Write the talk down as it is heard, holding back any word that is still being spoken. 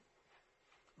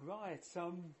Right,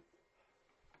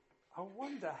 I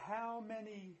wonder how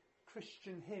many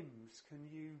Christian hymns can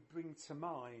you bring to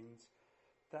mind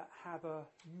that have a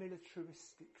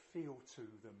militaristic feel to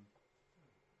them?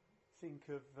 Think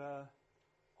of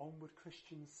onward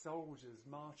Christian soldiers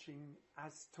marching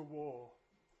as to war.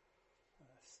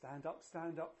 Stand up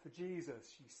for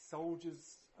Jesus, ye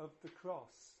soldiers of the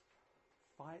cross.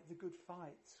 Fight the good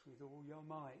fight with all your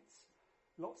might.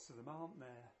 Lots of them, aren't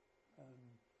there?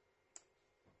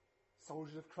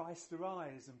 Soldiers of Christ,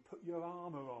 arise and put your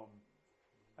armour on.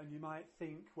 And you might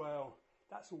think, well,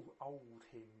 that's all old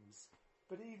hymns.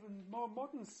 But even more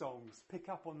modern songs pick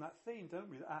up on that theme, don't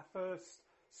we? Our first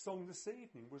song this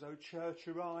evening was O Church,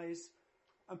 arise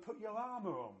and put your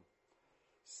armour on.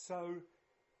 So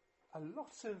a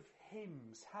lot of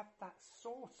hymns have that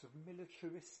sort of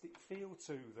militaristic feel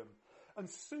to them. And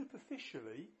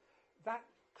superficially, that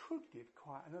could give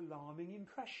quite an alarming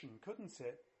impression, couldn't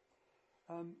it?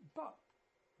 But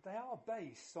they are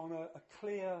based on a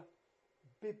clear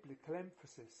biblical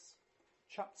emphasis.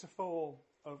 Chapter 4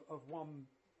 of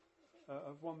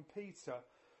 1 Peter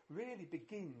really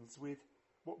begins with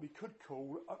what we could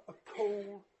call a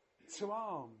call to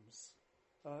arms.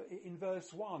 In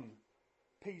verse 1,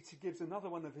 Peter gives another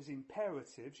one of his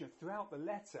imperatives. Throughout the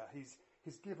letter,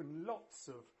 he's given lots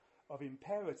of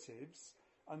imperatives,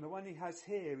 and the one he has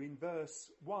here in verse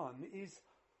 1 is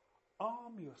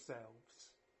arm yourselves.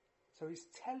 So he's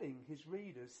telling his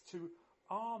readers to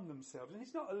arm themselves. And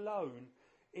he's not alone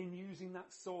in using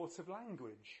that sort of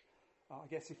language. I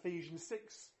guess Ephesians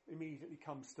 6 immediately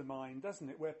comes to mind, doesn't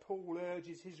it? Where Paul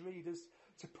urges his readers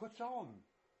to put on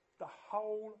the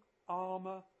whole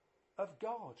armour of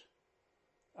God.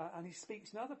 And he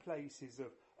speaks in other places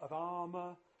of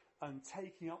armour and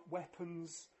taking up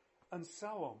weapons and so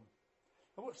on.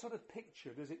 And what sort of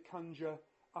picture does it conjure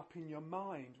up in your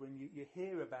mind when you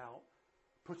hear about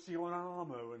putting on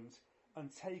armour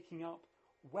and taking up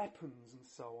weapons and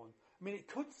so on? I mean, it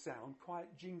could sound quite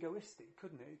jingoistic,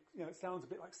 couldn't it? It sounds a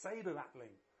bit like sabre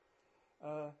rattling.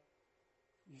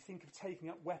 You think of taking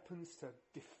up weapons to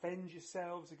defend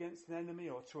yourselves against an enemy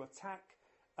or to attack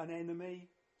an enemy.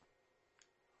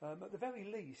 At the very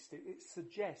least, it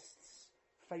suggests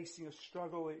facing a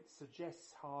struggle, it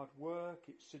suggests hard work,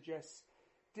 it suggests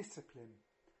discipline.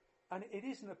 And it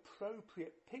is an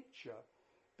appropriate picture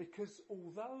because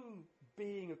although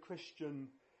being a Christian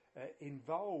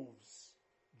involves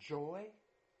joy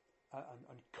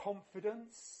and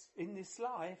confidence in this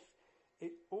life,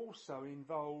 it also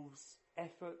involves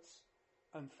effort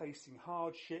and facing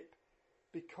hardship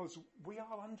because we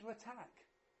are under attack.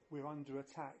 We're under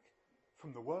attack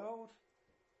from the world,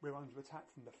 we're under attack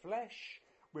from the flesh,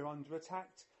 we're under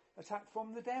attack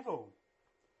from the devil.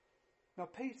 Now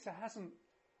Peter hasn't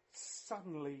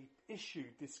suddenly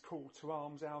issued this call to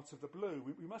arms out of the blue.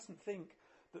 We mustn't think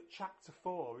that chapter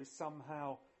 4 is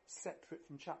somehow separate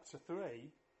from chapter 3.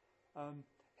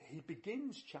 He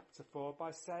begins chapter 4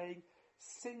 by saying,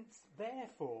 since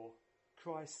therefore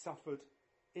Christ suffered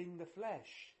in the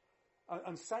flesh.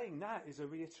 And saying that is a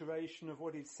reiteration of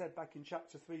what he'd said back in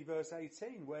chapter 3 verse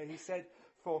 18, where he said,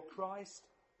 for Christ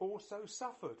also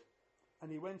suffered.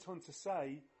 And he went on to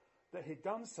say that he'd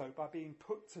done so by being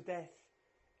put to death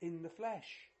in the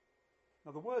flesh.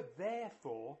 Now the word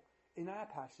therefore in our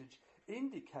passage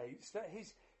indicates that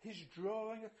he's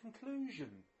drawing a conclusion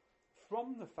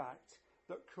from the fact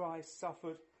that Christ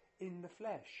suffered in the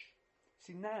flesh.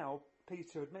 See, now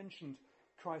Peter had mentioned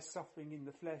Christ suffering in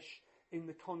the flesh in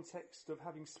the context of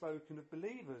having spoken of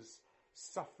believers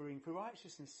suffering for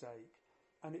righteousness' sake,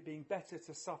 and it being better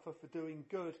to suffer for doing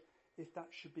good, if that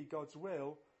should be God's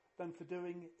will, than for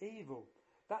doing evil.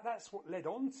 That's what led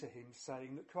on to him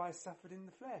saying that Christ suffered in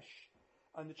the flesh.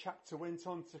 And the chapter went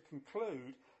on to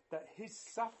conclude that his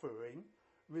suffering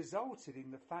resulted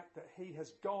in the fact that he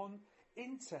has gone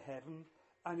into heaven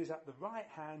and is at the right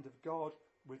hand of God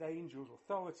with angels,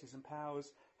 authorities and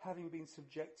powers having been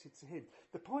subjected to him.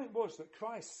 The point was that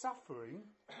Christ's suffering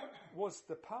was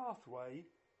the pathway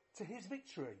to his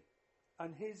victory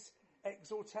and his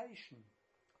exaltation.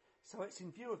 So it's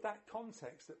in view of that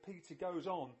context that Peter goes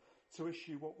on to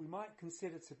issue what we might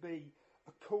consider to be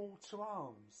a call to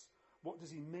arms. What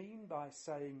does he mean by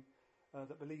saying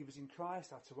that believers in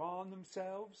Christ are to arm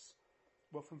themselves?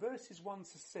 Well, from verses 1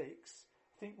 to 6,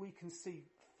 I think we can see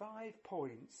 5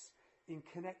 points in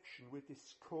connection with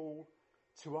this call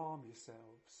to arm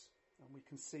yourselves. And we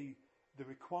can see the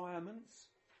requirements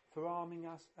for arming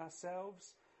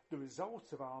ourselves, the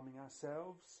result of arming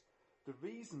ourselves, the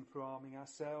reason for arming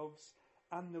ourselves,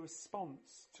 and the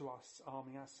response to us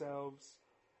arming ourselves,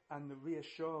 and the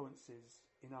reassurances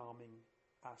in arming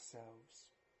ourselves.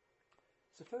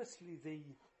 So firstly, the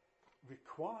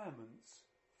requirements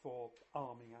for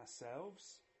arming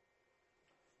ourselves.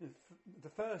 The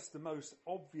first, the most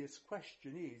obvious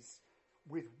question is,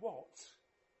 with what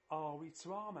are we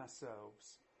to arm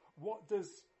ourselves? What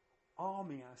does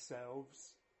arming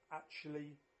ourselves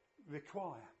actually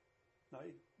require? Now,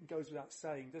 it goes without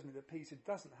saying, doesn't it, that Peter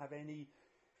doesn't have any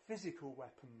physical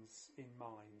weapons in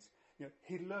mind.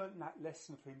 He learnt that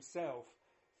lesson for himself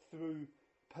through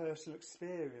personal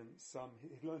experience.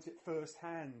 He learnt it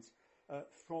firsthand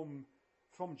from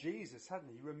Jesus, hadn't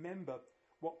he? You remember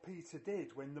what Peter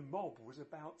did when the mob was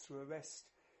about to arrest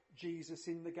Jesus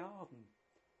in the garden.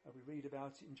 We read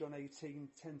about it in John 18,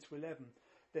 10 to 11.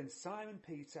 Then Simon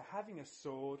Peter, having a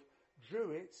sword, drew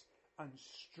it and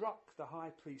struck the high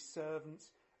priest's servant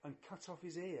and cut off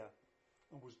his ear.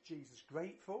 And was Jesus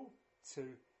grateful to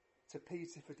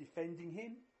Peter for defending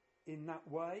him in that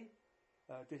way?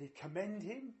 Did he commend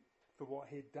him for what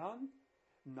he'd done?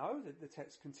 No, the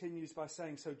text continues by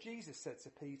saying, so Jesus said to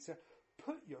Peter,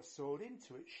 put your sword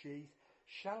into its sheath.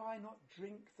 Shall I not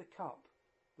drink the cup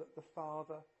that the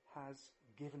Father has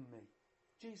given me?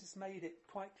 Jesus made it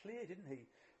quite clear, didn't he,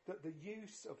 that the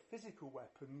use of physical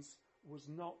weapons was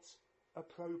not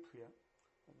appropriate.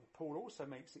 And Paul also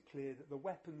makes it clear that the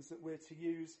weapons that we're to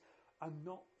use are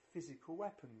not physical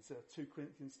weapons. 2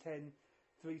 Corinthians 10,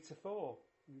 3 to 4.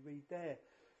 We read there,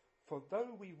 for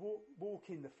though we walk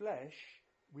in the flesh,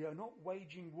 we are not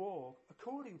waging war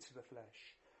according to the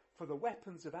flesh. For the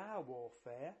weapons of our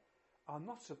warfare are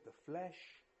not of the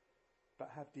flesh,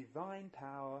 but have divine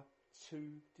power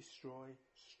to destroy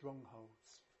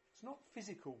strongholds. It's not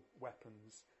physical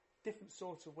weapons, different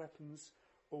sorts of weapons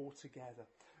altogether.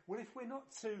 Well, if we're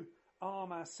not to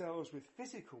arm ourselves with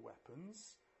physical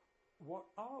weapons, what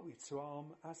are we to arm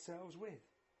ourselves with?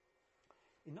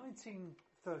 In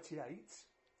 1938,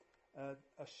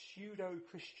 a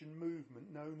pseudo-Christian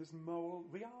movement known as moral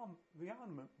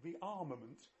rearmament,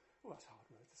 oh, that's a hard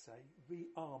word to say,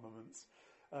 rearmament,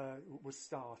 was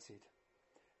started.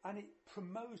 And it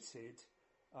promoted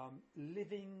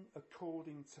living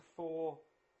according to 4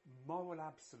 moral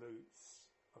absolutes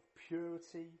of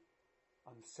purity,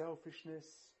 unselfishness,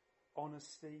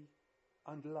 honesty,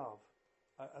 and love,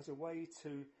 as a way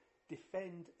to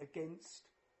defend against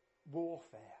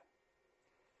warfare.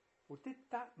 Well, did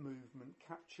that movement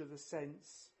capture the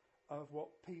sense of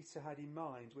what Peter had in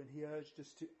mind when he urged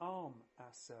us to arm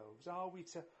ourselves? Are we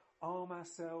to arm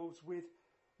ourselves with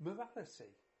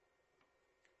morality?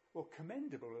 Well,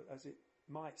 commendable as it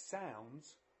might sound,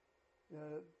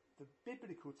 the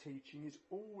biblical teaching is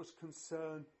always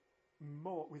concerned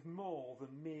with more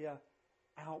than mere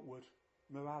outward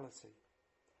morality.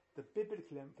 The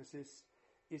biblical emphasis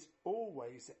is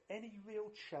always that any real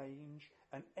change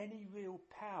and any real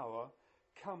power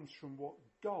comes from what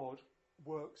God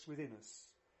works within us,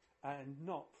 and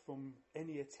not from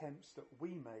any attempts that we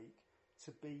make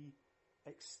to be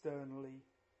externally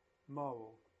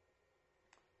moral.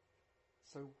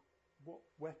 So what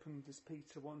weapon does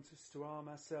Peter want us to arm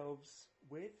ourselves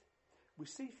with? We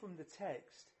see from the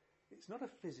text, it's not a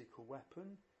physical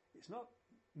weapon, it's not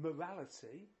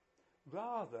morality.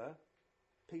 Rather,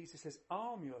 Peter says,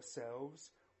 arm yourselves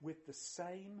with the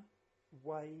same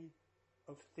way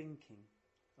of thinking.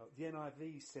 The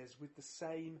NIV says, with the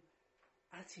same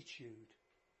attitude.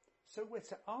 So we're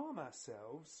to arm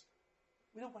ourselves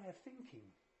with a way of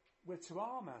thinking. We're to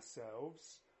arm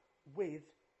ourselves with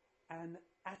an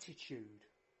attitude.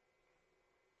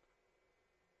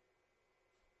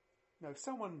 Now, if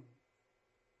someone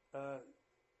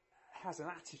has an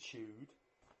attitude,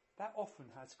 that often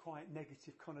has quite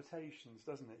negative connotations,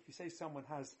 doesn't it? If you say someone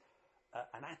has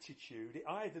an attitude, it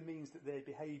either means that their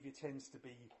behaviour tends to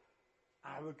be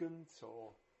arrogant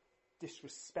or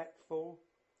disrespectful,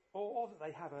 or that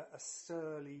they have a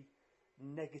surly,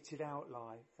 negative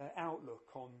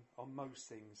outlook on most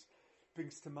things.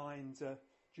 Brings to mind, do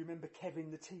you remember Kevin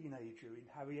the teenager in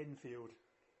Harry Enfield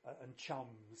and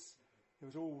Chums? He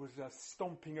was always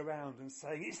stomping around and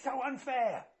saying, it's so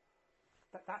unfair!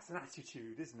 That's an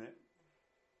attitude, isn't it?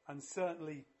 And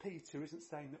certainly Peter isn't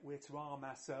saying that we're to arm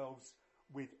ourselves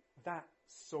with that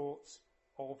sort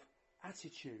of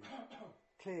attitude.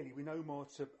 Clearly, we know more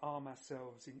to arm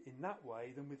ourselves in that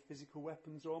way than with physical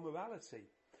weapons or morality.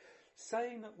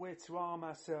 Saying that we're to arm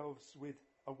ourselves with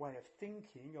a way of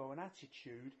thinking or an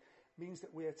attitude means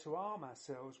that we're to arm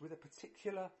ourselves with a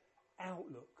particular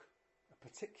outlook, a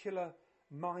particular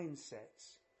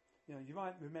mindset. You know, you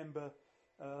might remember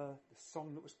the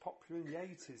song that was popular in the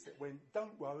 80s that went,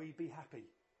 "Don't worry, be happy."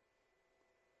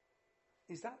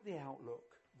 Is that the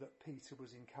outlook that Peter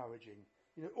was encouraging?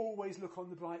 You know, always look on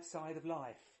the bright side of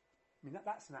life. I mean,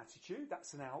 that's an attitude,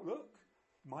 that's an outlook.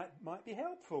 might be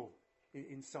helpful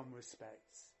in some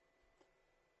respects.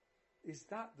 Is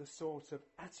that the sort of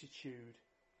attitude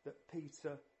that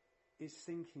Peter is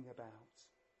thinking about?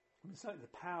 I mean, certainly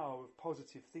the power of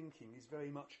positive thinking is very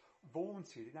much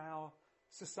vaunted in our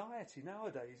society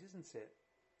nowadays, isn't it?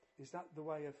 Is that the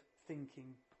way of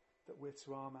thinking that we're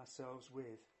to arm ourselves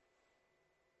with?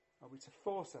 Are we to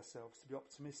force ourselves to be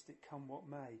optimistic come what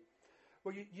may?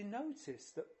 Well, you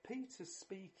notice that Peter's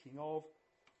speaking of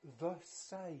the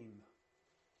same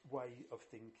way of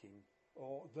thinking,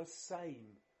 or the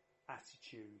same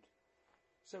attitude.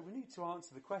 So we need to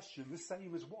answer the question, the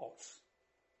same as what?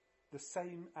 The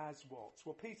same as what?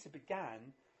 Well, Peter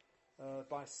began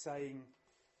by saying,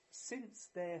 since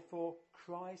therefore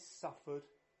Christ suffered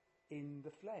in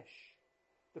the flesh.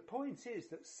 The point is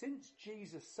that since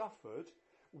Jesus suffered,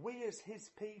 we as his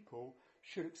people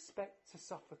should expect to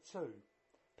suffer too.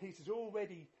 Peter's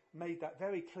already made that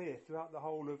very clear throughout the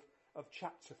whole of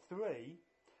chapter 3,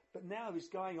 but now he's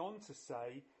going on to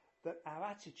say that our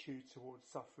attitude towards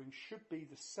suffering should be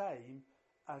the same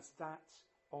as that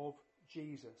of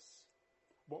Jesus.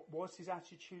 What was his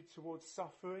attitude towards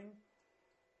suffering?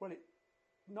 Well,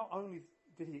 not only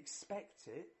did he expect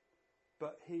it,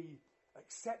 but he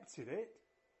accepted it.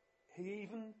 He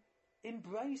even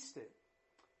embraced it.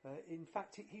 In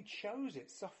fact, he chose it.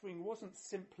 Suffering wasn't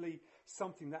simply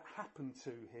something that happened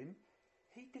to him.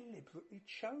 He deliberately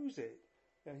chose it.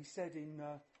 He said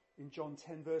in John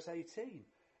 10 verse 18,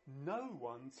 no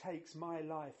one takes my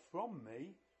life from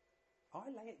me. I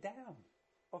lay it down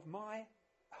of my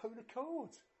own accord.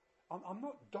 I'm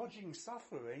not dodging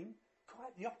suffering.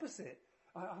 Quite the opposite.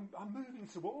 I'm moving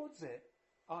towards it.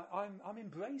 I'm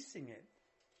embracing it.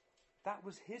 That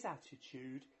was his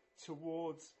attitude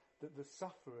towards the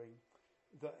suffering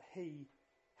that he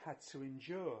had to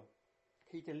endure.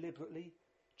 He deliberately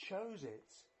chose it.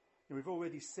 And we've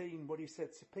already seen what he said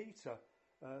to Peter.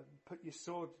 Put your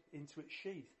sword into its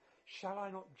sheath. Shall I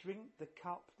not drink the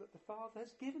cup that the Father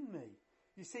has given me?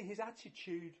 You see his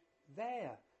attitude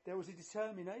there. There was a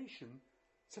determination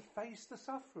to face the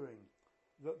suffering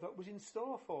that was in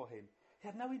store for him. He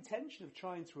had no intention of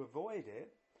trying to avoid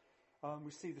it.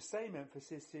 We see the same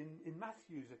emphasis in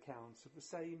Matthew's account of the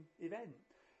same event.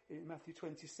 In Matthew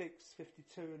 26,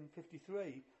 52 and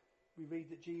 53, we read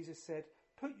that Jesus said,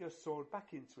 put your sword back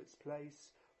into its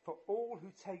place, for all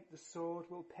who take the sword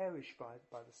will perish by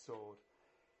the sword.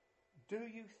 Do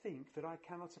you think that I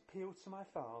cannot appeal to my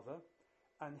Father,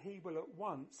 and he will at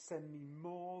once send me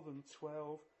more than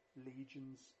 12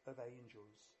 legions of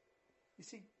angels? You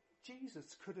see,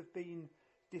 Jesus could have been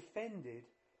defended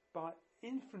by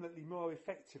infinitely more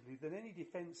effectively than any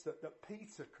defence that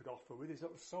Peter could offer with his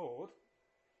little sword.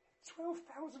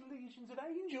 12,000 legions of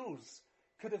angels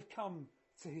could have come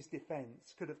to his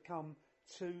defence, could have come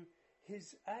to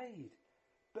his aid.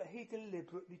 But he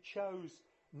deliberately chose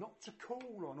not to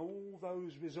call on all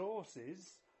those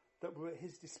resources that were at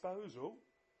his disposal.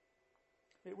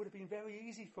 It would have been very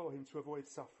easy for him to avoid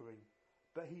suffering,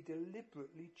 but he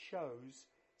deliberately chose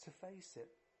to face it.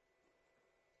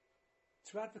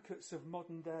 To advocates of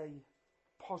modern day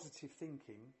positive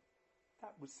thinking,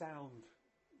 that would sound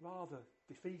rather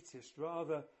defeatist,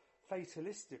 rather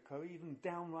fatalistic, or even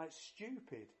downright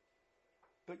stupid.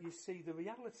 But you see, the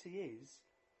reality is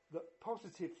that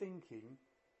positive thinking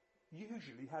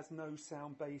usually has no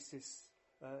sound basis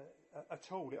at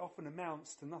all. It often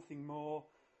amounts to nothing more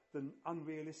than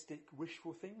unrealistic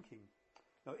wishful thinking.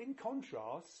 Now, in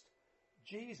contrast,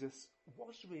 Jesus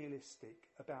was realistic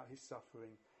about his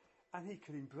suffering, and he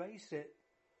could embrace it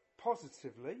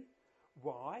positively.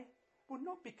 Why? Well,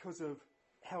 not because of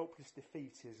helpless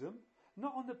defeatism,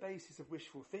 not on the basis of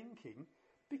wishful thinking,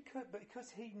 but because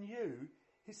he knew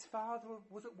his Father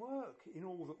was at work in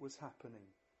all that was happening.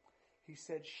 He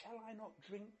said, shall I not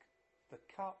drink the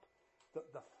cup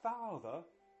that the Father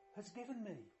has given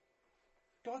me?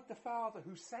 God the Father,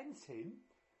 who sent him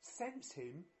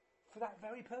for that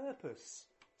very purpose,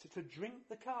 to drink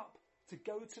the cup, to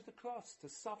go to the cross, to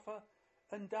suffer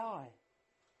and die.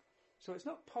 So it's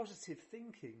not positive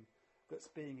thinking that's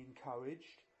being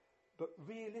encouraged, but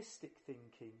realistic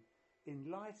thinking in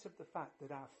light of the fact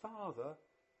that our Father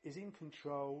is in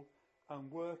control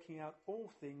and working out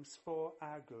all things for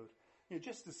our good. You know,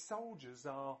 just as soldiers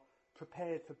are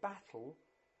prepared for battle,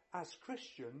 as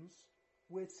Christians,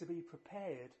 we're to be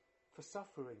prepared for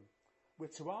suffering. We're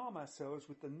to arm ourselves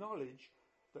with the knowledge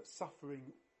that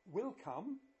suffering will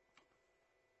come,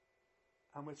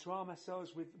 and we're to arm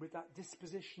ourselves with that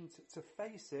disposition to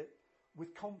face it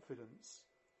with confidence,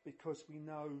 because we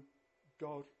know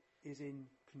God is in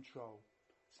control.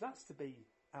 So that's to be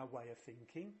our way of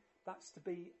thinking. That's to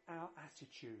be our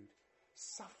attitude.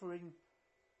 Suffering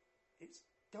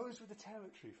goes with the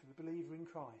territory for the believer in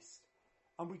Christ.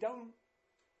 And we don't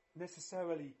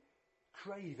necessarily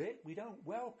crave it, we don't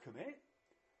welcome it,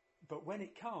 but when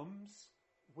it comes,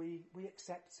 we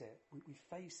accept it, we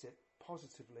face it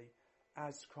positively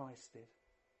as Christ did.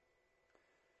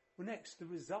 Well, next, the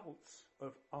results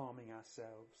of arming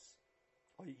ourselves.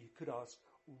 Or you could ask,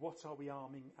 what are we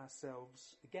arming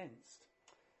ourselves against?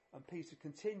 And Peter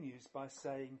continues by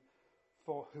saying,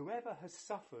 for whoever has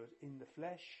suffered in the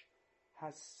flesh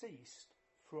has ceased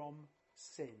from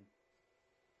sin.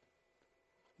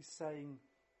 He's saying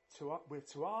we're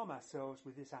to arm ourselves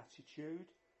with this attitude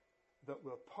that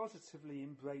we'll positively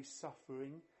embrace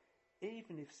suffering,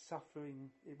 even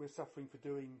if we're suffering for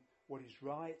doing what is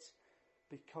right,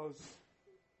 because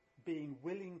being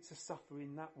willing to suffer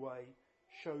in that way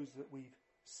shows that we've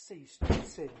ceased from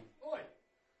sin. Oi.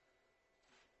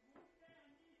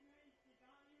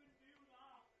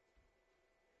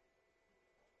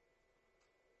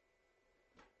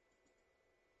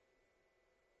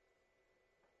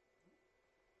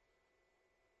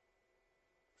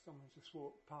 Someone just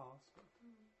walked past. But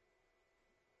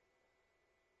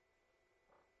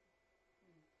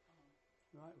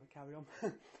right, we'll carry on.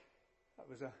 That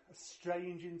was a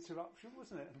strange interruption,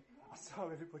 wasn't it? I saw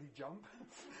everybody jump.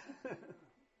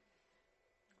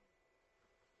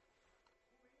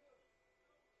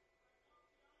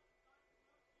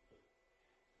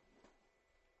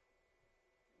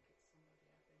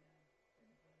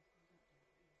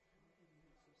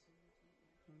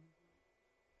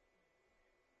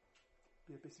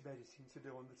 Be a bit of editing to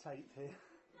do on the tape here.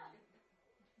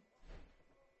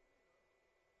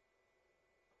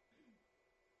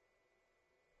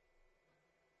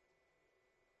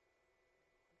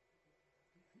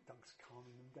 Doug's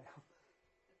calming them down.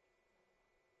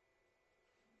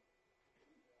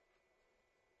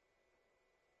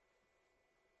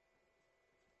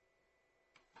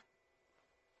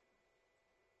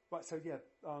 Right, so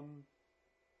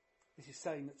this is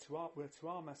saying that we're to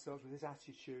arm ourselves with this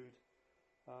attitude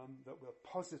that we'll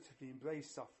positively embrace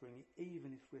suffering,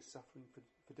 even if we're suffering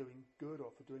for doing good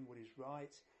or for doing what is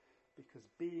right, because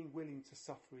being willing to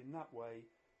suffer in that way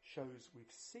shows we've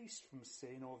ceased from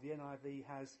sin, or the NIV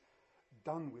has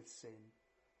done with sin.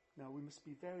 Now, we must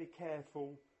be very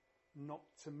careful not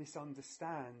to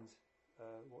misunderstand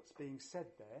what's being said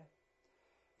there.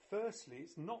 Firstly,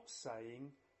 it's not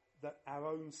saying that our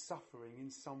own suffering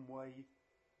in some way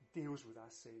deals with our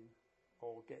sin,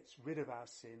 or gets rid of our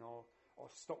sin, or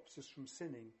stops us from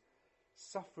sinning.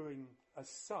 Suffering as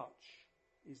such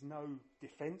is no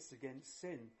defence against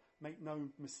sin. Make no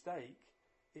mistake,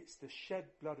 it's the shed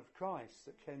blood of Christ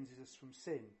that cleanses us from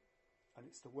sin, and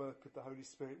it's the work of the Holy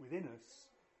Spirit within us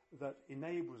that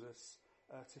enables us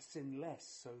to sin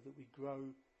less, so that we grow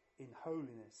in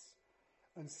holiness.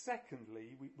 And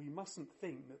secondly, we mustn't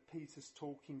think that Peter's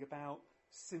talking about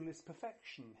sinless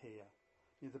perfection here.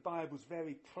 The Bible's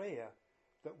very clear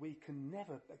that we can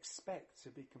never expect to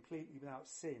be completely without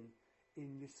sin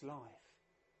in this life.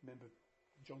 Remember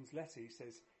John's letter, he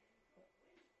says,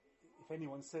 if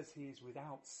anyone says he is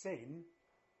without sin,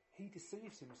 he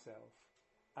deceives himself,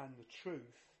 and the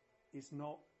truth is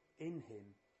not in him.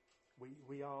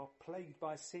 We are plagued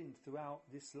by sin throughout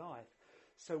this life.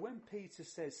 So when Peter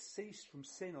says cease from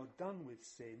sin or done with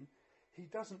sin, he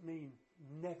doesn't mean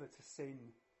never to sin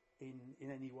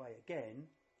in any way again.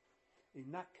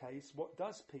 In that case, what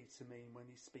does Peter mean when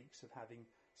he speaks of having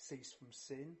ceased from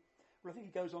sin? Well, I think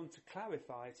he goes on to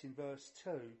clarify it in verse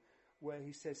 2, where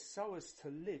he says, so as to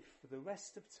live for the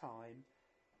rest of time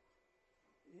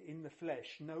in the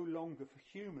flesh, no longer for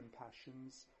human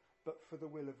passions, but for the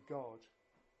will of God.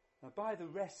 Now, by the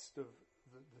rest of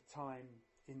the time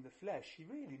in the flesh, he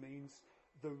really means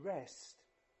the rest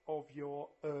of your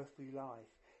earthly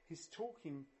life. He's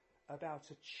talking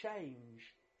about a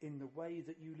change in the way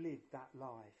that you live that life.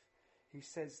 He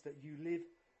says that you live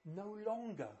no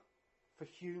longer for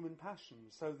human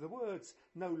passions. So the words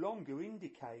no longer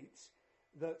indicate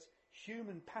that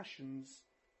human passions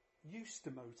used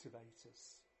to motivate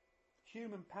us.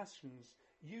 Human passions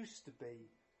used to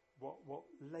be what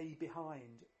lay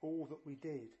behind all that we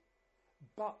did.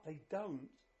 But they don't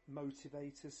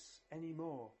motivate us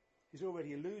anymore. He's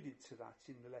already alluded to that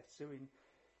in the letter in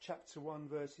chapter 1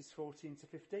 verses 14 to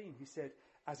 15. He said,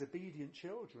 as obedient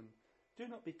children, do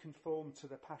not be conformed to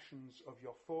the passions of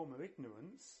your former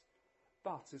ignorance,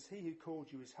 but as he who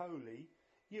called you is holy,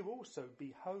 you also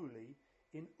be holy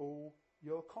in all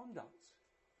your conduct.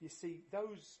 You see,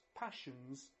 those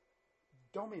passions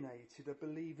dominated a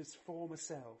believer's former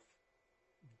self,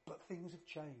 but things have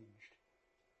changed.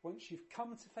 Once you've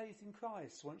come to faith in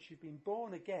Christ, once you've been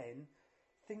born again,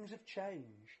 things have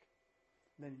changed.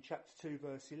 And then in chapter 2,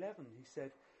 verse 11, he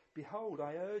said, "Behold,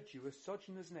 I urge you as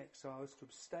sojourners and exiles to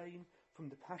abstain from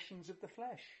the passions of the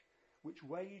flesh, which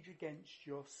wage against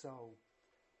your soul."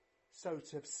 So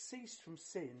to have ceased from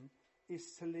sin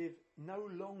is to live no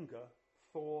longer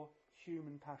for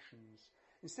human passions.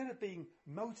 Instead of being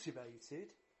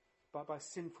motivated by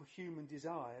sinful human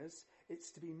desires,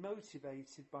 it's to be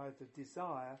motivated by the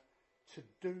desire to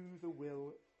do the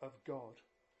will of God.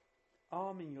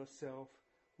 Arming yourself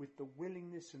with the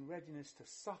willingness and readiness to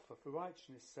suffer for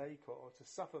righteousness' sake, or to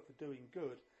suffer for doing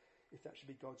good, if that should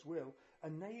be God's will,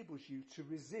 enables you to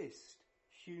resist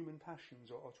human passions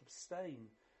or to abstain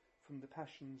from the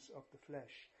passions of the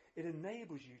flesh. It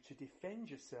enables you to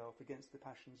defend yourself against the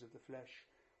passions of the flesh,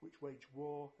 which wage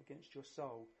war against your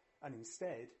soul, and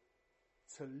instead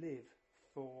to live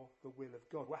for the will of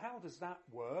God. Well, how does that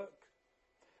work?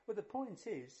 Well, the point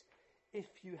is,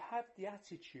 if you have the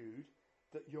attitude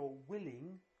that you're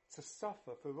willing to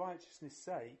suffer for righteousness'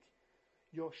 sake,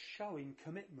 you're showing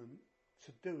commitment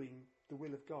to doing the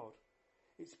will of God.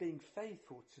 It's being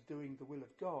faithful to doing the will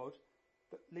of God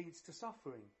that leads to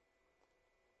suffering.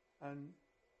 And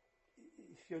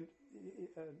if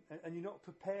you're not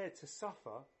prepared to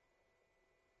suffer,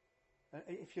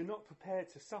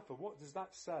 what does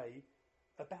that say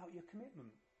about your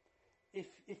commitment?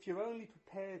 If you're only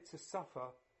prepared to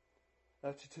suffer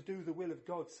to do the will of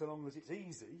God so long as it's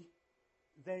easy,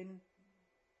 then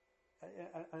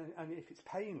and if it's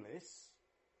painless,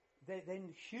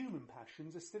 then human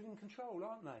passions are still in control,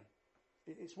 aren't they?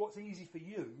 It's what's easy for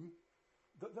you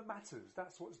that matters.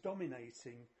 That's what's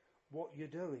dominating what you're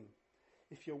doing.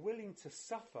 If you're willing to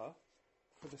suffer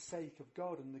for the sake of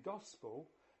God and the gospel,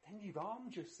 then you've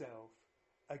armed yourself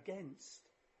against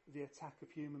the attack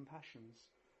of human passions.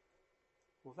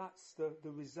 Well, that's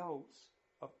the result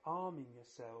of arming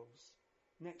yourselves.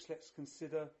 Next, let's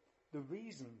consider the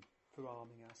reason for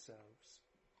arming ourselves.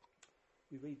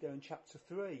 We read there in chapter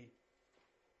 3,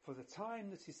 "For the time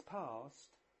that is past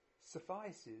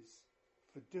suffices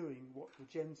for doing what the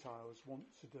Gentiles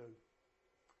want to do."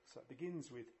 So it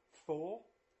begins with "for."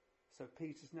 So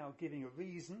Peter's now giving a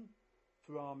reason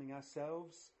for arming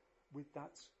ourselves with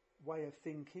that way of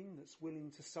thinking that's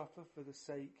willing to suffer for the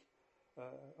sake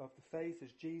of the faith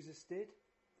as Jesus did.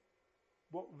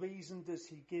 What reason does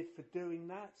he give for doing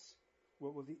that?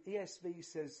 Well, the ESV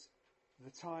says the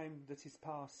time that is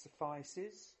past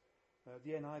suffices.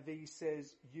 The NIV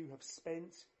says you have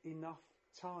spent enough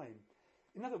time.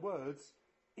 In other words,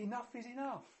 enough is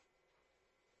enough.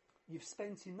 You've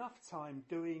spent enough time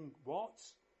doing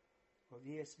what? Well,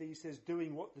 the ESV says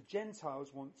doing what the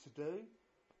Gentiles want to do.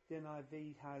 The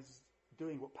NIV has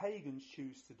doing what pagans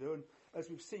choose to do. And as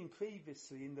we've seen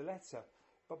previously in the letter,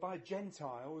 but by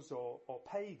Gentiles or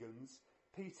pagans,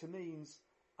 Peter means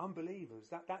unbelievers.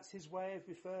 That's his way of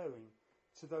referring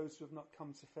to those who have not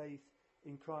come to faith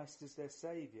in Christ as their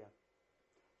Saviour.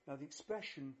 Now the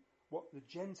expression, what the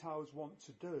Gentiles want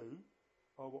to do,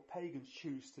 or what pagans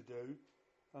choose to do,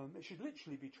 it should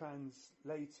literally be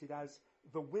translated as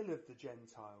the will of the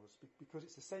Gentiles, because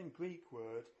it's the same Greek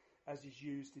word as is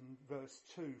used in verse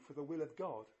 2 for the will of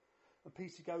God. And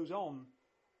Peter goes on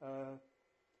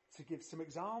to give some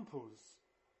examples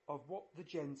of what the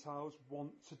Gentiles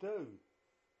want to do.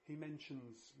 He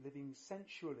mentions living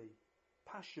sensually,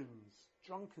 passions,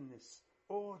 drunkenness,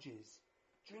 orgies,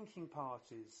 drinking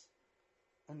parties,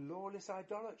 and lawless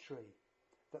idolatry.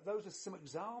 That those are some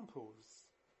examples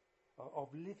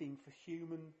of living for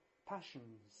human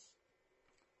passions.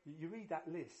 You read that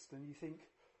list and you think,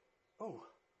 oh,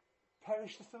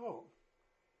 perish the thought.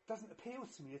 Doesn't appeal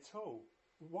to me at all.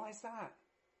 Why is that?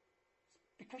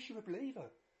 It's because you're a believer.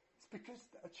 It's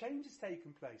because a change has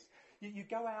taken place. You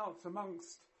go out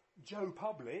amongst Joe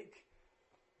Public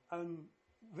and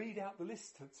read out the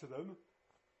list to them.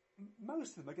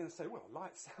 Most of them are going to say, well, I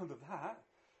like the sound of that.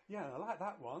 Yeah, I like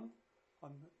that one.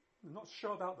 I'm not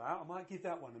sure about that. I might give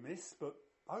that one a miss, but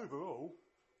overall,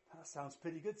 that sounds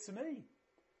pretty good to me.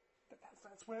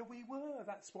 That's where we were.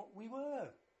 That's what we were.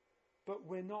 But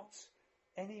we're not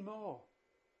anymore.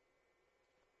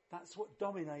 That's what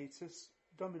dominated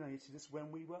us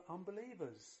when we were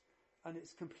unbelievers. And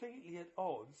it's completely at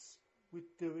odds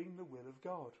with doing the will of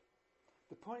God.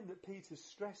 The point that Peter's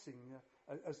stressing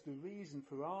as the reason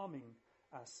for arming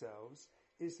ourselves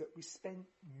is that we spent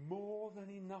more than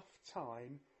enough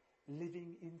time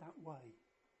living in that way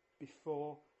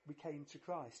before we came to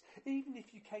Christ. Even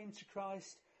if you came to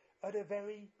Christ at a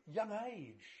very young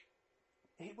age,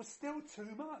 it was still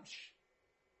too much.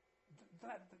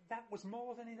 That was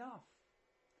more than enough.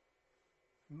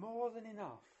 More than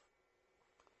enough.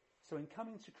 So in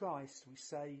coming to Christ, we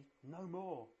say no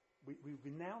more. We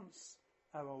renounce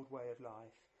our old way of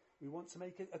life. We want to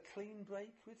make a clean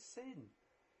break with sin.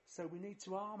 So we need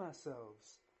to arm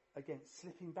ourselves against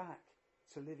slipping back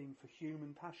to living for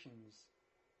human passions.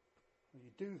 And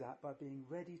you do that by being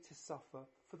ready to suffer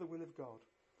for the will of God.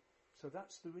 So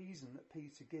that's the reason that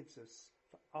Peter gives us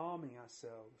for arming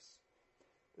ourselves.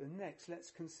 And next,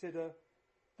 let's consider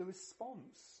the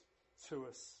response to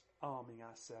us arming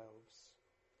ourselves.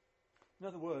 In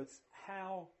other words,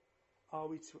 how are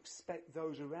we to expect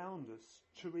those around us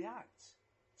to react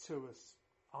to us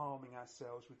arming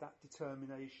ourselves with that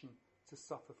determination to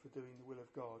suffer for doing the will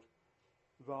of God,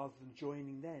 rather than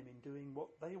joining them in doing what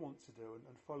they want to do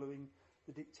and following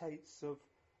the dictates of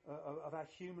our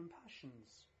human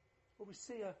passions? Well, we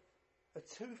see a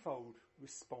twofold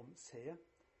response here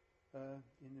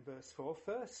in verse 4.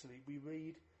 Firstly, we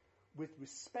read, with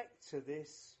respect to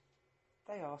this,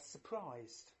 they are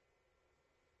surprised.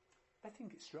 They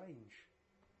think it's strange.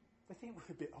 They think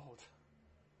we're a bit odd.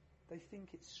 They think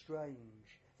it's strange.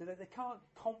 They can't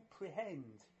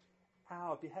comprehend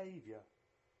our behaviour.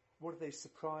 What are they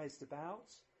surprised about?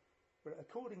 Well,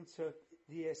 according to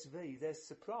the ESV, they're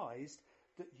surprised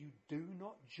that you do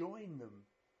not join them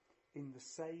in the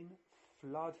same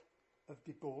flood of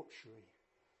debauchery.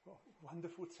 What a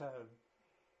wonderful term.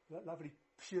 That lovely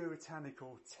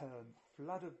puritanical term,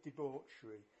 flood of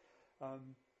debauchery.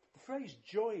 The phrase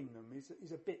join them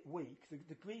is a bit weak.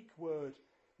 The Greek word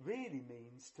really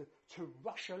means to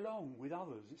rush along with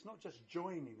others. It's not just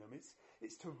joining them,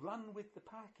 it's to run with the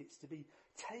pack. It's to be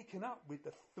taken up with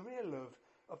the thrill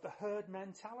of the herd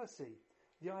mentality.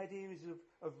 The idea is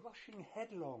of rushing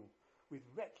headlong with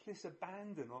reckless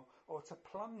abandon or to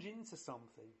plunge into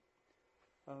something.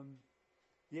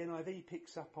 The NIV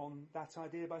picks up on that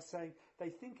idea by saying they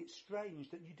think it's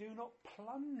strange that you do not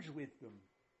plunge with them.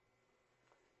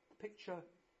 The picture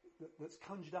that's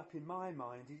conjured up in my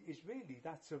mind is really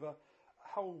that of a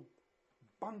whole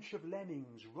bunch of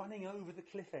lemmings running over the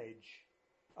cliff edge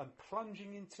and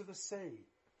plunging into the sea.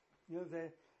 You know,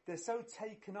 they're so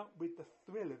taken up with the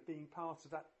thrill of being part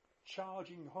of that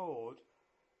charging horde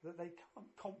that they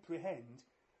can't comprehend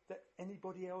that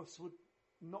anybody else would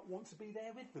not want to be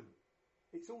there with them.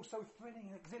 It's all so thrilling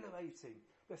and exhilarating.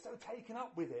 They're so taken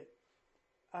up with it,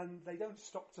 and they don't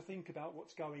stop to think about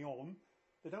what's going on.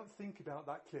 They don't think about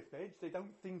that cliff edge. They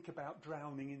don't think about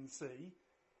drowning in the sea.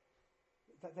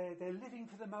 That they're living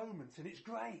for the moment, and it's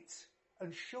great.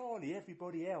 And surely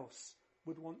everybody else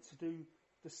would want to do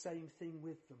the same thing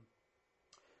with them.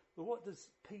 But what does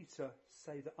Peter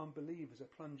say that unbelievers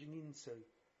are plunging into?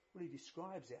 Well, he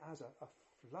describes it as a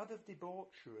flood of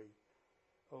debauchery,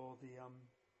 or the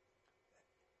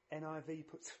NIV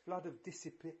puts flood of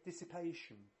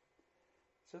dissipation.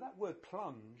 So that word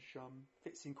plunge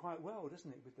fits in quite well,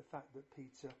 doesn't it, with the fact that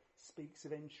Peter speaks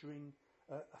of entering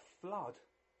a flood.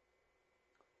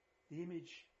 The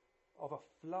image of a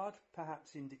flood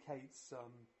perhaps indicates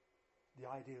the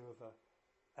idea of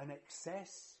an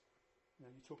excess. You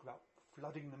know, you talk about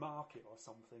flooding the market or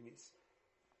something. It's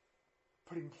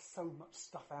putting so much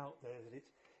stuff out there that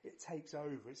it takes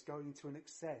over. It's going to an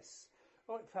excess.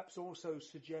 Or it perhaps also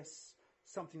suggests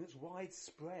something that's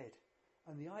widespread.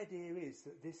 And the idea is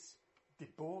that this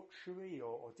debauchery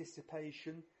or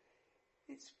dissipation,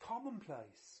 it's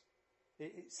commonplace.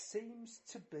 It seems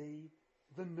to be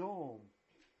the norm.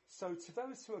 So to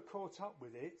those who are caught up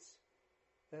with it,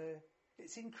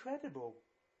 it's incredible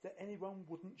that anyone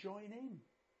wouldn't join in.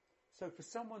 So for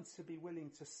someone to be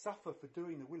willing to suffer for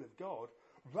doing the will of God,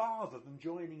 rather than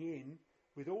joining in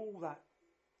with all that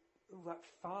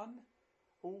fun,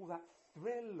 all that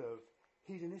thrill of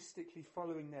hedonistically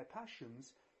following their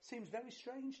passions, seems very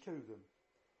strange to them.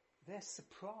 They're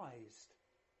surprised,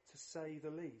 to say the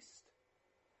least.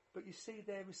 But you see,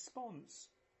 their response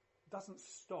doesn't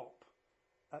stop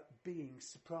at being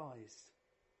surprised.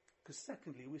 Because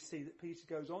secondly, we see that Peter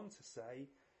goes on to say,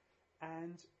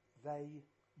 and they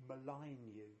malign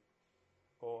you,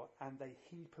 and they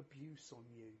heap abuse on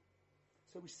you.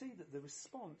 So we see that the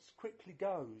response quickly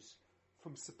goes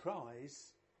from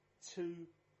surprise to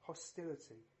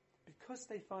hostility. Because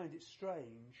they find it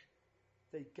strange,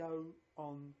 they go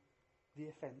on the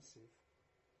offensive.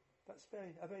 That's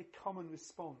a very common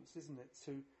response, isn't it,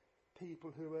 to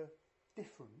people who are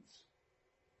different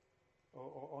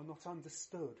or not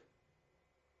understood.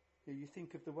 You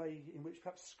think of the way in which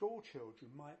perhaps school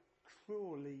children might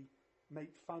cruelly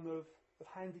make fun of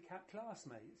handicapped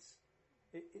classmates.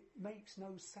 It makes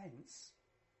no sense,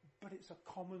 but it's a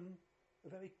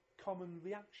very common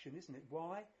reaction, isn't it?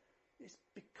 Why? It's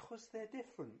because they're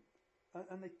different,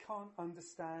 and they can't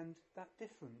understand that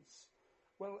difference.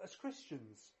 Well, as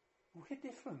Christians, we're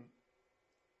different.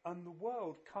 And the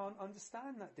world can't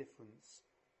understand that difference.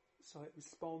 So it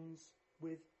responds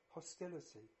with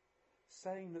hostility.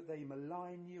 Saying that they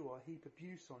malign you or heap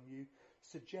abuse on you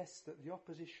suggests that the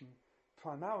opposition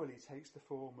primarily takes the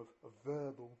form of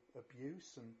verbal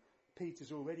abuse, and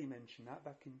Peter's already mentioned that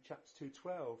back in chapter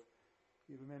 2:12.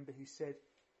 You remember he said,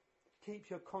 "Keep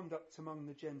your conduct among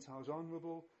the Gentiles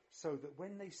honourable, so that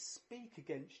when they speak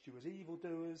against you as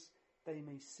evildoers, they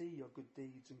may see your good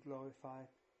deeds and glorify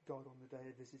God on the day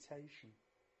of visitation."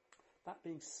 That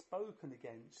being spoken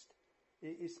against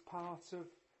is part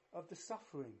of the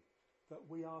suffering that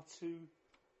we are to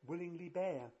willingly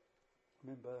bear.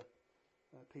 Remember,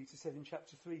 Peter said in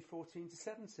chapter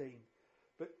 3:14-17,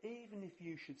 "But even if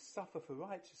you should suffer for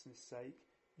righteousness' sake,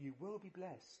 you will be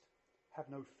blessed. Have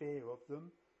no fear of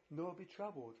them, nor be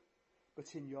troubled,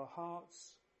 but in your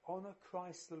hearts honour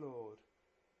Christ the Lord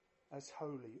as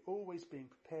holy, always being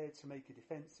prepared to make a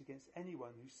defence against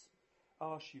anyone who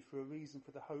asks you for a reason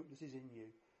for the hope that is in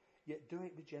you. Yet do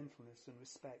it with gentleness and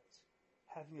respect,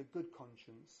 having a good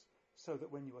conscience, so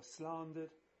that when you are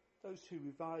slandered, those who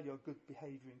revile your good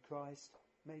behaviour in Christ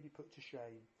may be put to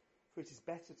shame. For it is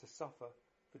better to suffer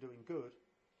for doing good,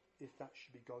 if that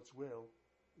should be God's will,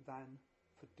 than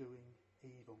for doing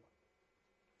evil."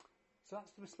 So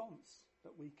that's the response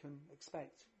that we can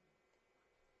expect.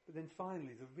 But then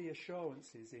finally, the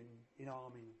reassurances in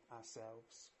arming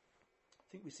ourselves. I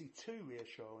think we see two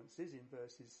reassurances in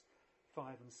verses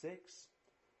 5 and 6.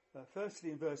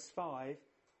 Firstly, in verse 5,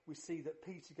 we see that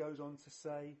Peter goes on to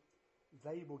say,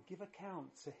 "They will give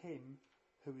account to him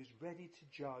who is ready to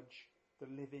judge the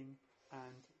living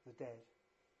and the dead."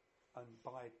 And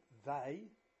by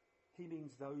they, he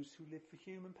means those who live for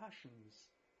human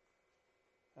passions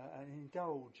and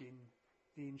indulge in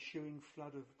the ensuing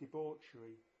flood of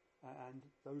debauchery, and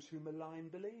those who malign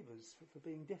believers for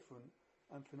being different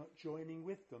and for not joining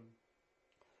with them.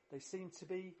 They seem to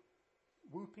be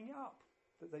whooping up,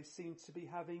 that they seem to be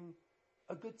having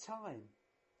a good time.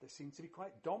 They seem to be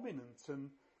quite dominant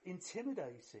and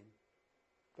intimidating.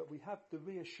 But we have the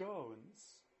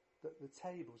reassurance that the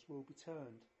tables will be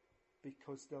turned,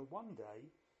 because they'll one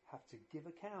day have to give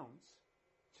account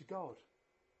to God.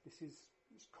 This is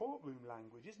courtroom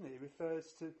language, isn't it? It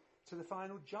refers to the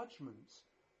final judgment.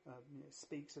 It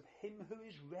speaks of him who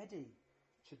is ready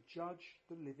to judge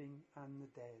the living and the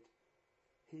dead.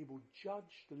 He will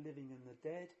judge the living and the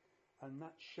dead, and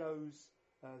that shows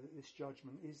that this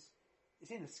judgment is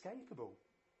inescapable.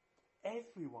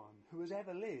 Everyone who has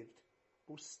ever lived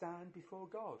will stand before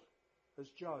God as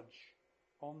judge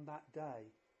on that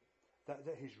day.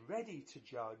 That he's ready to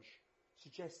judge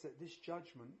suggests that this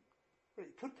judgment, well,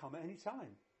 it could come at any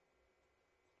time.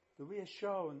 The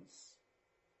reassurance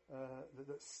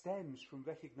that stems from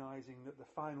recognising that the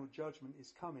final judgment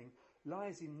is coming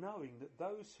lies in knowing that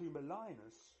those who malign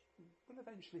us will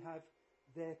eventually have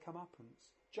their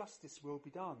comeuppance. Justice will be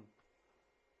done.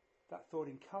 That thought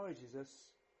encourages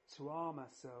us to arm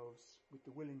ourselves with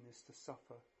the willingness to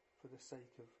suffer for the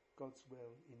sake of God's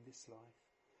will in this life.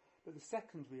 But the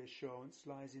second reassurance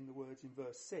lies in the words in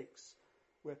verse 6,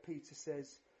 where Peter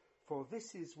says, "For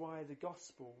this is why the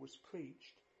gospel was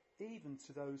preached even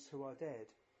to those who are dead,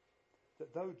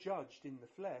 that though judged in the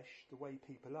flesh the way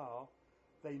people are,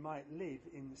 they might live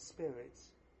in the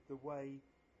spirit the way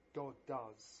God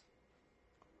does."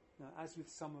 Now, as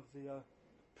with some of the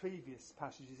previous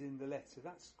passages in the letter,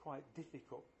 that's quite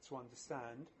difficult to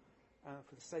understand.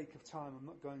 For the sake of time, I'm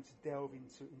not going to delve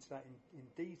into that in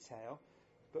detail,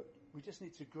 but we just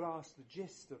need to grasp the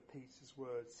gist of Peter's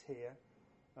words here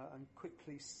and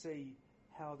quickly see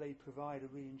how they provide a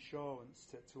reassurance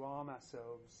to arm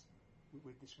ourselves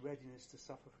with this readiness to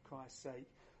suffer for Christ's sake.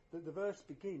 The verse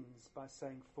begins by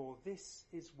saying, "For this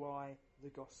is why the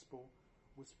gospel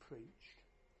was preached."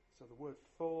 So the word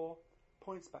 "for"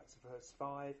 points back to verse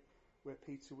 5, where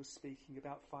Peter was speaking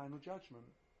about final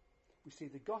judgment. We see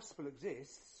the gospel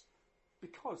exists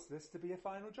because there's to be a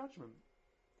final judgment.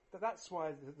 That's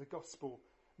why the gospel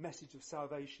message of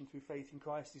salvation through faith in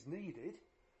Christ is needed.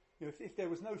 You know, if there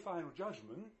was no final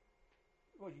judgment,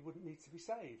 well, you wouldn't need to be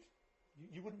saved.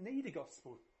 You wouldn't need a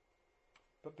gospel.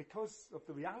 But because of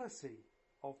the reality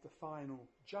of the final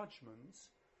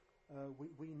judgment,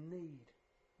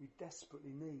 we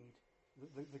desperately need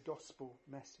the gospel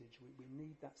message. We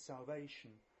need that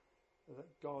salvation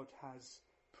that God has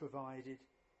provided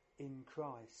in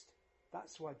Christ.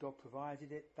 That's why God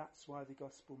provided it. That's why the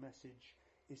gospel message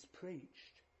is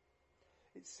preached.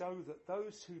 It's so that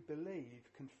those who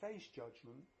believe can face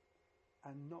judgment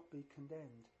and not be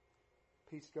condemned.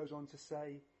 Peter goes on to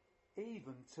say,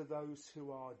 even to those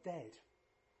who are dead.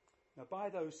 Now, by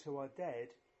those who are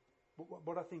dead, But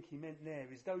what I think he meant there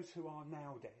is those who are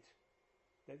now dead.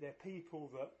 They're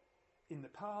people that in the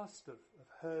past have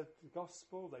heard the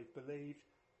gospel, they've believed,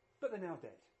 but they're now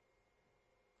dead.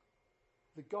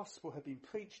 The gospel had been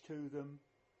preached to them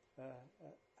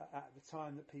at the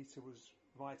time that Peter was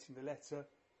writing the letter,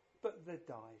 but they'd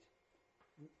died.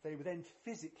 They were then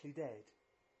physically dead.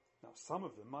 Now, some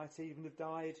of them might even have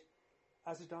died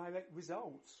as a direct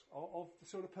result of the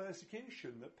sort of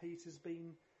persecution that Peter's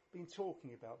been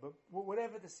talking about. But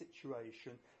whatever the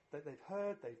situation, that they've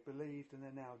heard, they've believed, and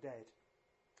they're now dead.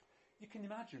 You can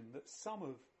imagine that some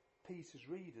of Peter's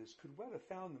readers could well have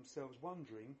found themselves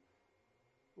wondering,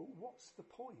 well, what's the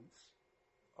point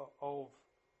of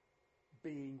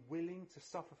being willing to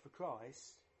suffer for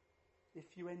Christ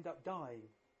if you end up dying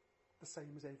the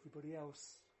same as everybody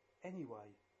else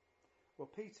anyway? Well,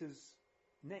 Peter's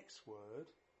next word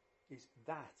is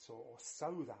that, or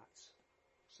so that.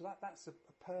 So that's a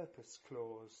purpose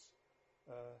clause,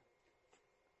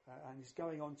 and he's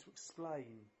going on to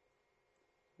explain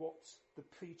what the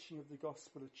preaching of the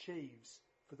gospel achieves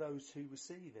for those who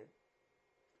receive it.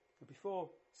 And before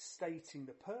stating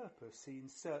the purpose, he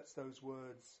inserts those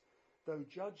words, though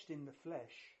judged in the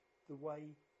flesh the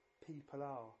way people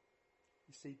are.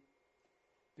 You see,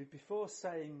 before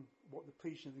saying what the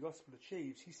preaching of the gospel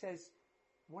achieves, he says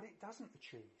what it doesn't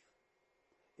achieve.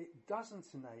 It doesn't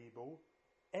enable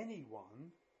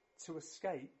anyone to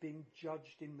escape being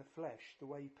judged in the flesh the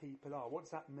way people are. What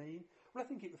does that mean? Well, I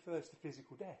think it refers to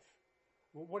physical death.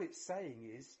 Well, what it's saying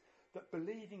is that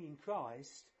believing in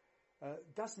Christ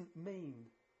doesn't mean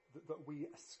that we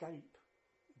escape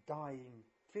dying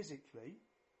physically.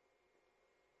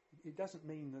 It doesn't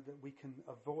mean that we can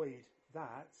avoid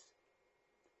that.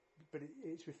 But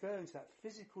it's referring to that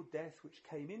physical death which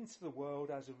came into the world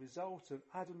as a result of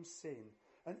Adam's sin.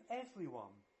 And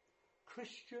everyone,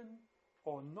 Christian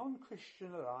or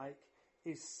non-Christian alike,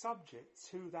 is subject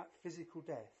to that physical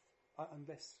death,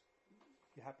 unless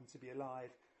you happen to be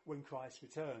alive when Christ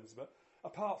returns. But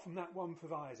apart from that one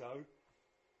proviso,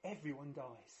 everyone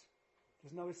dies.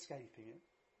 There's no escaping it.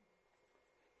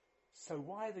 So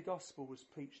why the gospel was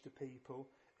preached to people,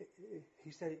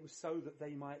 he said it was so that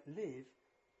they might live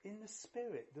in the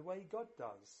Spirit, the way God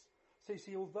does. So you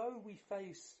see, although we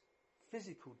face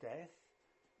physical death,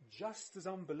 just as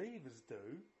unbelievers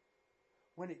do,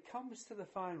 when it comes to the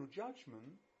final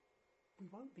judgment, we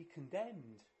won't be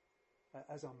condemned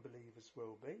as unbelievers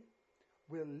will be.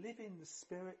 We'll live in the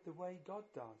Spirit the way God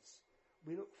does.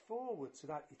 We look forward to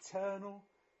that eternal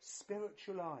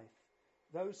spiritual life.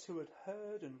 Those who had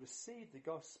heard and received the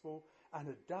gospel and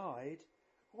had died,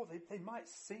 or they might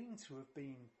seem to have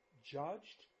been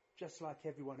judged just like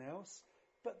everyone else,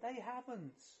 but they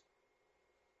haven't.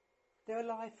 They're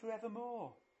alive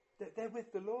forevermore. They're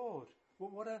with the Lord.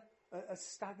 Well, what a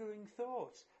staggering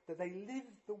thought, that they live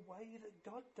the way that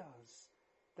God does.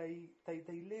 They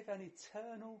live an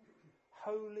eternal,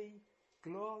 holy,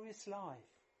 glorious life.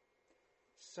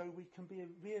 So we can be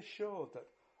reassured that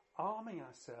arming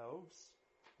ourselves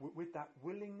with that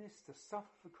willingness to suffer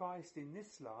for Christ in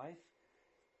this life,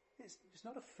 it's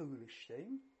not a foolish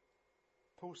thing.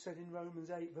 Paul said in Romans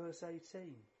 8 verse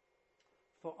 18,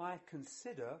 "For I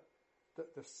consider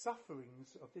that the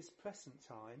sufferings of this present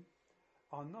time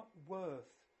are not worth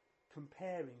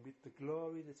comparing with the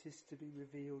glory that is to be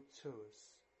revealed to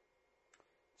us."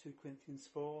 2 Corinthians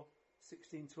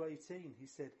 4:16-18, he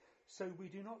said, "So we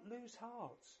do not lose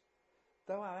heart.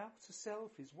 Though our outer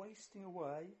self is wasting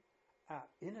away, our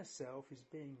inner self is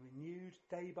being renewed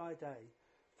day by day.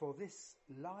 For this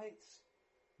light,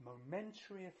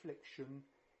 momentary affliction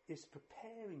is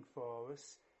preparing for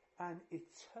us an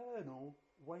eternal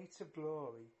weight of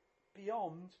glory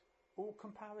beyond all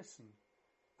comparison,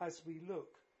 as we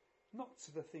look not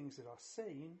to the things that are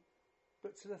seen,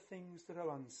 but to the things that are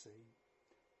unseen.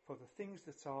 For the things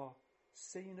that are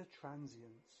seen are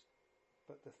transient,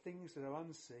 but the things that are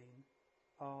unseen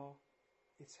are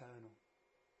eternal."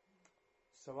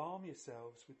 So arm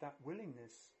yourselves with that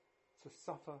willingness to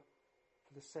suffer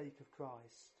for the sake of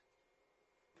Christ.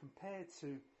 Compared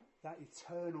to that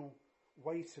eternal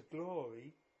weight of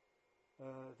glory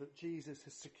that Jesus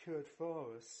has secured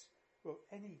for us, well,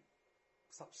 any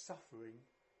such suffering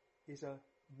is a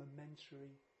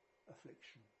momentary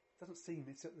affliction. It doesn't seem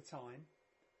it at the time,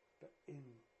 but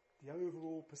in the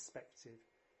overall perspective,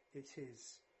 it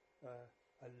is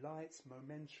a light,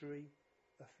 momentary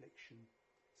affliction.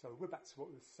 So we're back to what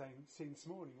we were saying this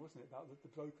morning, wasn't it, about the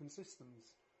broken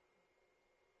systems.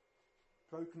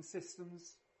 Broken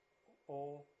systems,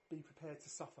 or be prepared to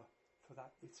suffer for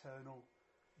that eternal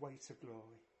weight of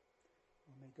glory.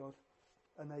 And may God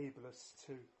enable us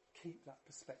to keep that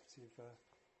perspective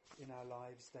in our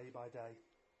lives day by day.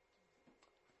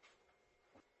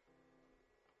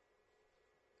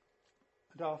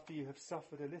 And after you have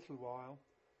suffered a little while,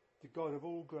 the God of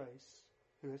all grace,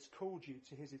 who has called you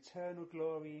to his eternal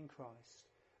glory in Christ,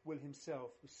 will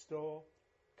himself restore,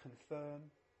 confirm,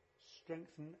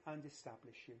 strengthen and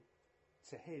establish you.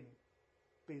 To him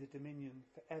be the dominion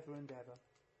for ever and ever.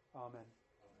 Amen.